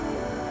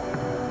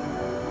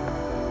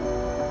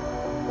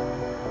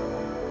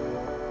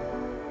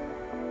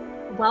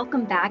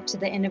Welcome back to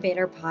the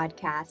Innovator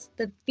Podcast,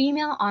 the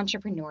female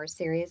entrepreneur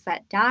series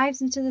that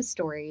dives into the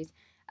stories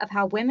of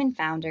how women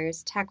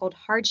founders tackled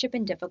hardship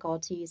and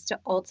difficulties to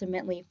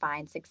ultimately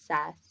find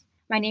success.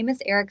 My name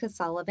is Erica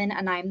Sullivan,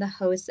 and I'm the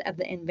host of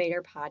the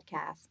Innovator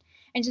Podcast.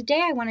 And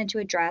today I wanted to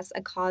address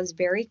a cause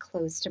very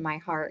close to my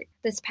heart.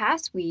 This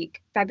past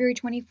week, February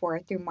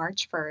 24th through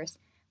March 1st,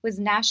 was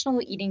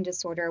National Eating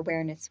Disorder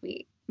Awareness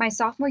Week. My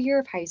sophomore year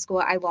of high school,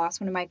 I lost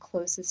one of my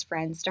closest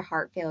friends to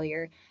heart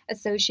failure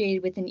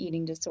associated with an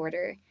eating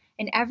disorder.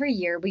 And every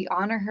year, we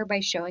honor her by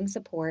showing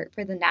support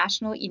for the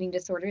National Eating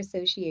Disorder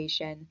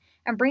Association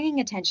and bringing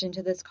attention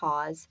to this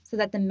cause so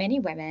that the many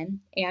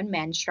women and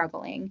men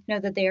struggling know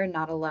that they are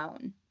not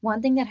alone.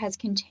 One thing that has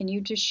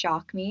continued to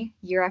shock me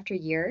year after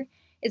year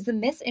is the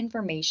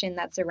misinformation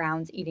that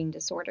surrounds eating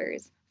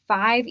disorders.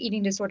 5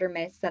 eating disorder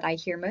myths that I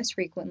hear most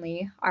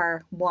frequently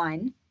are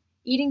 1.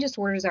 Eating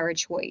disorders are a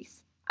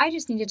choice. I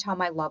just need to tell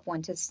my loved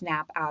one to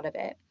snap out of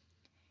it.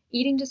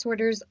 Eating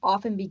disorders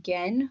often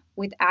begin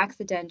with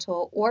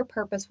accidental or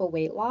purposeful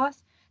weight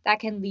loss that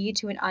can lead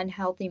to an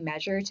unhealthy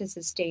measure to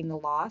sustain the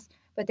loss,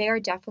 but they are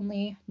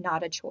definitely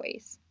not a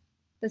choice.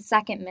 The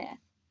second myth: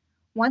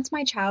 once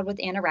my child with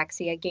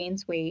anorexia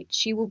gains weight,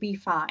 she will be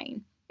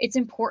fine. It's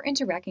important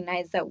to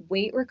recognize that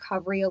weight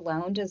recovery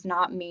alone does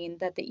not mean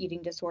that the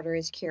eating disorder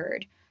is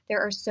cured. There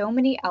are so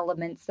many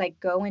elements that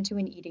go into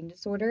an eating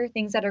disorder,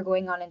 things that are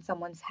going on in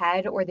someone's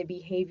head or the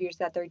behaviors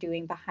that they're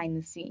doing behind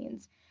the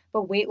scenes.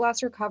 But weight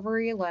loss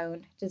recovery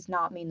alone does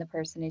not mean the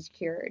person is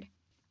cured.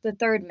 The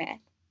third myth: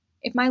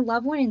 if my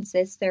loved one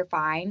insists they're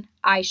fine,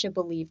 I should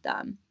believe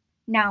them.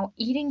 Now,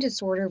 eating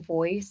disorder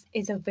voice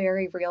is a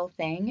very real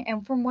thing,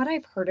 and from what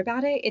I've heard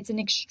about it, it's an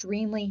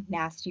extremely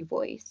nasty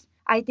voice.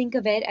 I think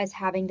of it as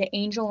having the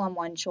angel on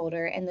one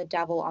shoulder and the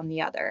devil on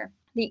the other.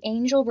 The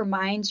angel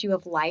reminds you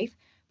of life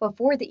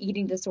before the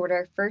eating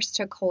disorder first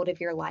took hold of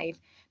your life,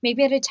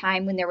 maybe at a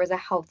time when there was a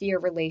healthier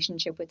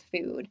relationship with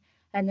food.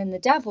 And then the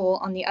devil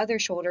on the other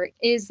shoulder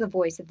is the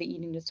voice of the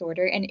eating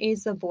disorder and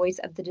is the voice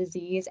of the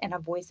disease and a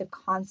voice of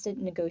constant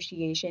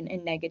negotiation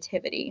and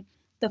negativity.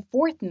 The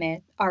fourth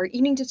myth are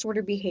eating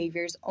disorder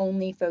behaviors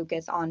only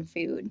focus on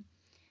food.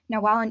 Now,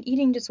 while an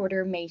eating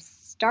disorder may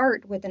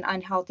start with an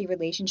unhealthy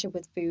relationship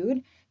with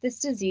food, this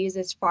disease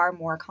is far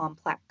more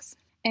complex.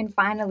 And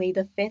finally,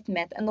 the fifth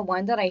myth, and the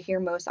one that I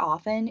hear most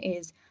often,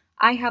 is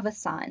I have a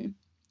son.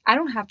 I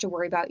don't have to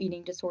worry about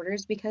eating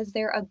disorders because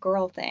they're a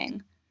girl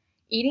thing.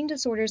 Eating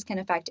disorders can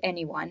affect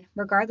anyone,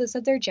 regardless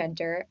of their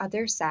gender, of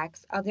their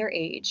sex, of their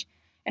age.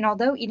 And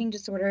although eating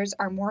disorders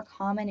are more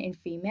common in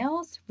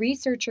females,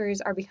 researchers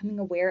are becoming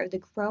aware of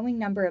the growing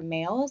number of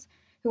males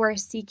who are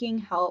seeking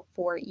help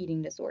for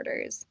eating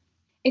disorders.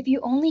 If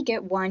you only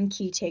get one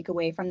key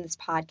takeaway from this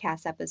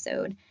podcast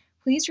episode,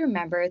 please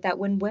remember that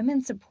when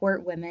women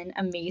support women,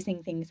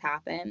 amazing things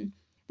happen.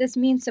 This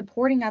means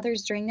supporting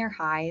others during their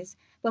highs,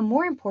 but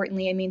more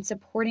importantly, it means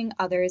supporting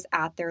others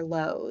at their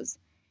lows.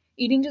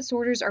 Eating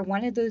disorders are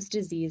one of those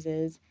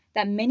diseases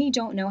that many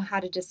don't know how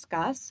to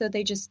discuss, so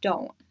they just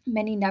don't.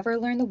 Many never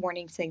learn the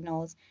warning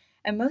signals,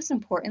 and most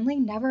importantly,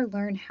 never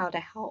learn how to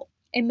help.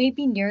 It may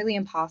be nearly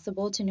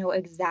impossible to know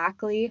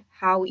exactly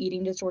how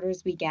eating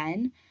disorders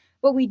begin,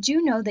 but we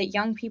do know that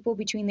young people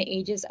between the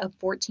ages of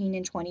 14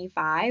 and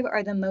 25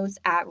 are the most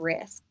at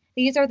risk.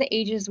 These are the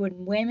ages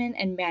when women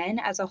and men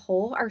as a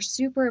whole are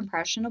super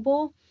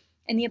impressionable,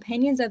 and the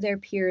opinions of their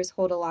peers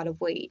hold a lot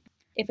of weight.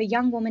 If a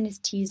young woman is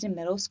teased in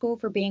middle school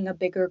for being a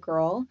bigger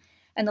girl,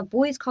 and the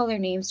boys call their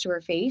names to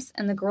her face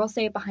and the girls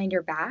say it behind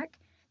her back,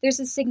 there's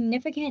a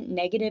significant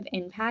negative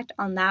impact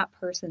on that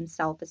person's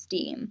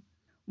self-esteem.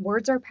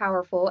 Words are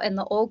powerful, and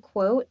the old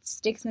quote,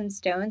 "Sticks and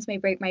stones may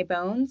break my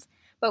bones,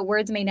 but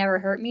words may never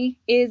hurt me,"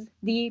 is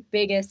the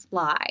biggest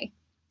lie.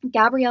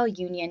 Gabrielle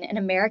Union, an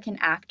American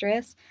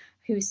actress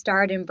who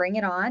starred in Bring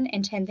It On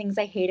and 10 Things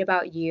I Hate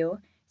About You,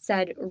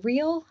 said,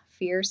 "Real,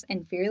 fierce,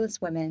 and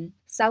fearless women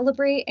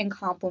celebrate and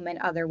compliment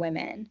other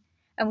women.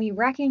 And we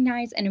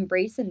recognize and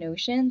embrace the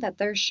notion that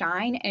their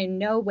shine in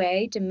no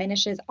way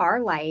diminishes our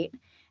light,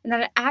 and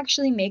that it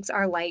actually makes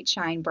our light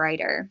shine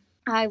brighter."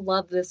 I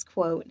love this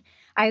quote.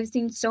 I have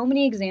seen so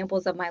many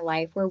examples of my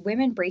life where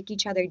women break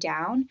each other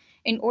down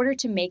in order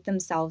to make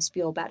themselves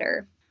feel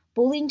better.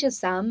 Bullying to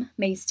some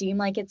may seem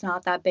like it's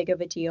not that big of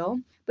a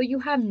deal, but you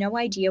have no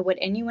idea what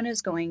anyone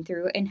is going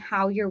through and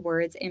how your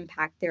words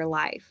impact their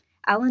life.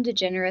 Ellen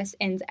DeGeneres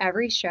ends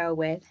every show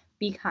with,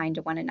 "Be kind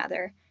to one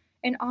another."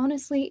 And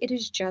honestly, it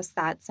is just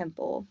that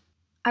simple.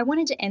 I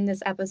wanted to end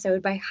this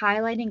episode by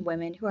highlighting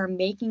women who are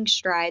making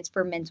strides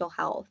for mental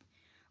health.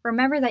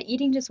 Remember that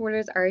eating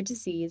disorders are a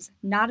disease,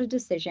 not a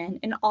decision,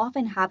 and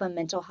often have a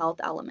mental health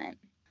element.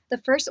 The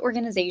first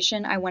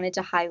organization I wanted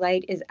to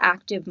highlight is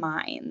Active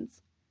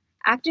Minds.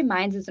 Active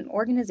Minds is an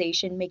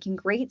organization making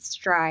great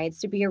strides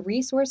to be a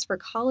resource for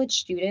college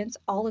students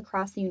all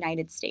across the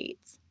United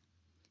States.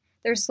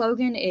 Their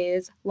slogan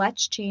is,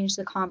 "Let's change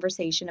the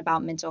conversation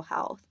about mental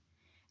health."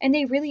 And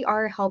they really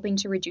are helping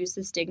to reduce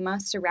the stigma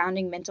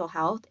surrounding mental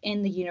health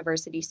in the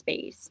university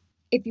space.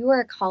 If you are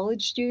a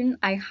college student,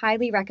 I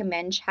highly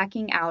recommend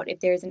checking out if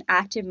there's an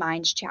Active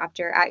Minds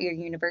chapter at your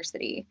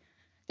university.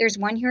 There's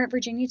one here at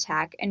Virginia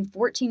Tech and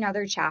 14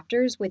 other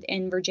chapters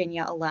within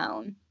Virginia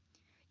alone.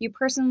 You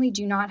personally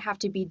do not have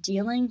to be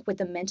dealing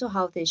with a mental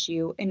health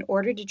issue in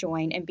order to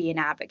join and be an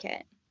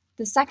advocate.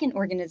 The second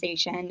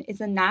organization is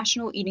the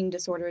National Eating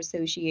Disorder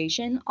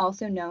Association,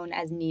 also known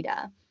as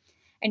NEDA.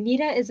 And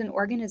NEDA is an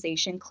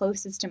organization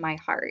closest to my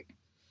heart.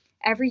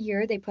 Every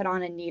year, they put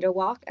on a NEDA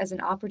walk as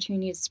an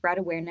opportunity to spread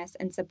awareness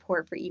and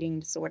support for eating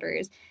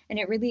disorders, and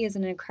it really is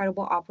an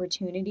incredible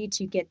opportunity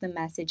to get the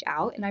message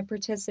out, and I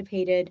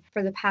participated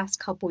for the past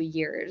couple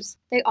years.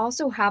 They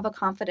also have a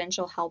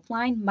confidential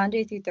helpline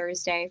Monday through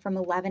Thursday from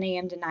 11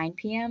 a.m. to 9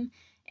 p.m.,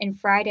 and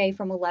Friday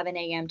from 11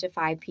 a.m. to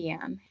 5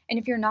 p.m. And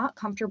if you're not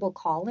comfortable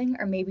calling,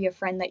 or maybe a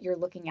friend that you're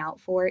looking out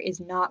for is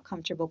not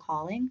comfortable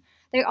calling,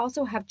 they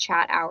also have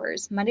chat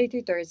hours Monday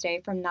through Thursday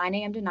from 9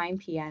 a.m. to 9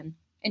 p.m.,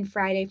 and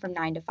Friday from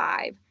 9 to 5.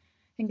 I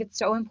think it's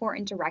so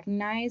important to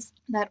recognize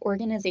that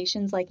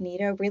organizations like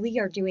NEDA really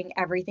are doing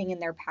everything in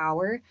their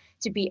power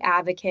to be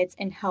advocates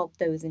and help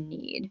those in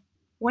need.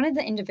 One of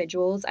the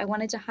individuals I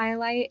wanted to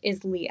highlight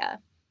is Leah.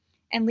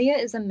 And Leah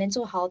is a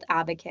mental health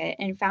advocate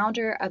and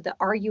founder of the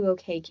Are You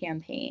OK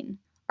campaign.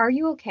 Are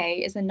You OK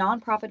is a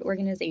nonprofit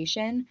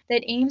organization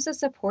that aims to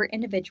support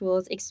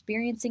individuals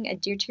experiencing a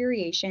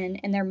deterioration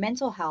in their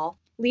mental health.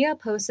 Leah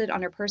posted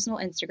on her personal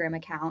Instagram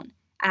account,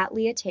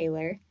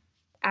 @LeahTaylor,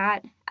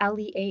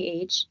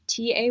 @LeahTayllr,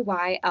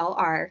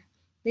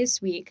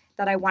 this week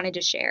that I wanted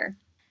to share.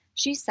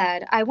 She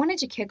said, I wanted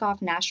to kick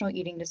off National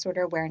Eating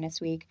Disorder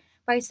Awareness Week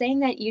by saying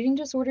that eating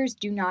disorders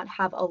do not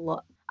have a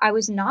look. I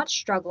was not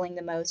struggling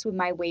the most when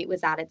my weight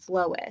was at its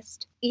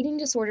lowest. Eating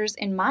disorders,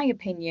 in my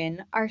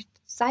opinion, are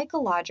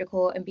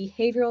psychological and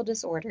behavioral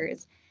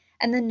disorders,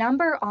 and the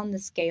number on the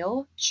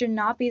scale should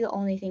not be the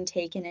only thing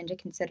taken into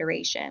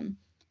consideration.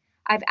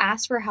 I've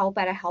asked for help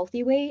at a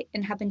healthy weight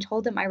and have been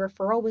told that my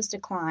referral was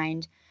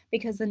declined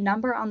because the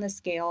number on the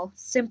scale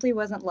simply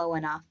wasn't low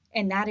enough,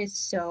 and that is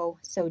so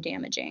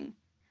damaging.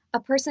 A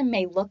person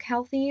may look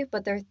healthy,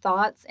 but their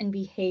thoughts and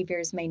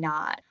behaviors may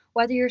not.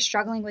 Whether you're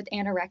struggling with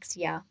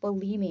anorexia,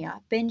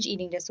 bulimia, binge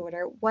eating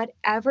disorder,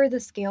 whatever the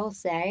scales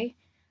say,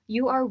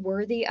 you are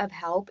worthy of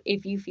help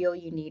if you feel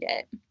you need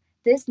it.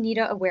 This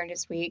NEDA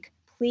Awareness Week,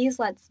 please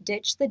let's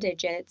ditch the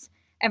digits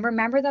and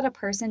remember that a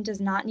person does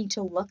not need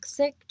to look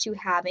sick to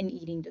have an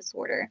eating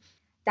disorder.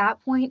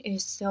 That point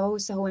is so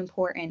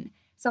important.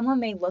 Someone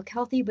may look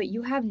healthy, but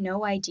you have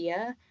no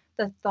idea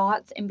the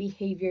thoughts and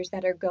behaviors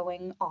that are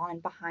going on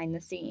behind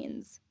the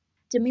scenes.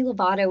 Demi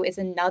Lovato is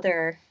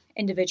another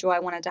individual I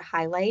wanted to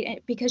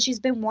highlight because she's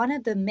been one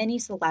of the many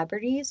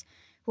celebrities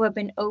who have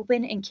been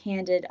open and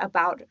candid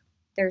about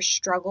their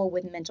struggle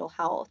with mental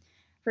health.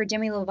 For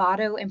Demi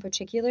Lovato in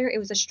particular, it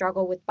was a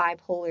struggle with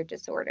bipolar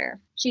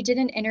disorder. She did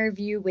an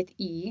interview with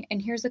E,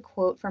 and here's a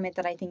quote from it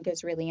that I think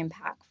is really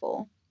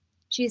impactful.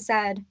 She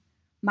said,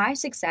 "My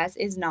success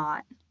it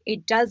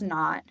does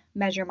not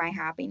measure my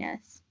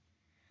happiness.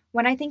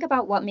 When I think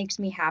about what makes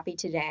me happy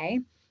today,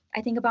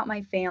 I think about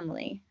my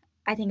family.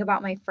 I think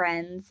about my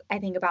friends. I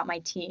think about my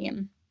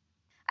team.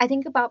 I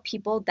think about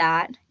people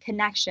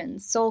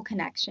connections, soul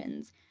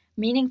connections,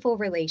 meaningful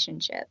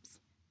relationships.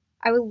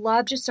 I would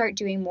love to start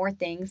doing more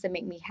things that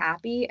make me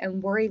happy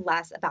and worry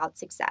less about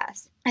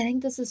success." I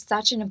think this is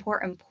such an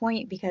important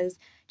point because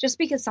just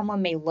because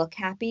someone may look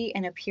happy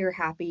and appear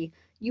happy,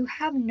 you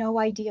have no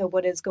idea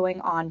what is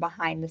going on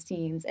behind the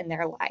scenes in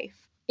their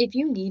life. If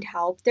you need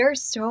help, there are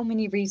so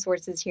many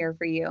resources here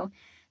for you.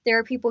 There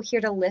are people here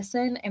to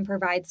listen and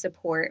provide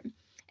support.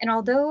 And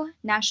although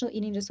National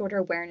Eating Disorder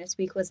Awareness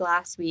Week was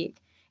last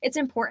week, it's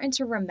important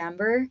to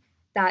remember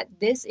that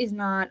this is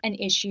not an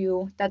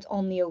issue that's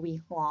only a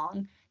week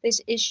long.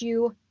 This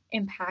issue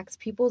impacts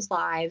people's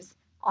lives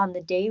on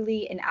the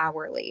daily and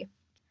hourly.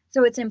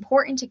 So it's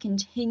important to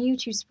continue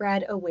to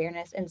spread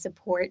awareness and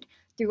support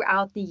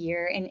throughout the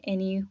year in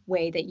any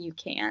way that you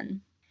can.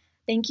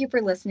 Thank you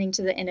for listening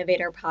to the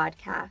Innovator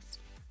Podcast.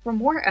 For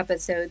more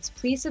episodes,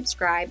 please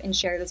subscribe and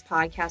share this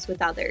podcast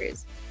with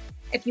others.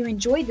 If you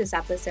enjoyed this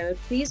episode,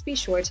 please be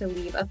sure to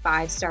leave a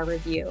 5-star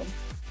review.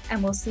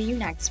 And we'll see you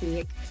next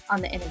week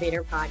on the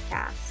Innovator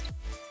Podcast.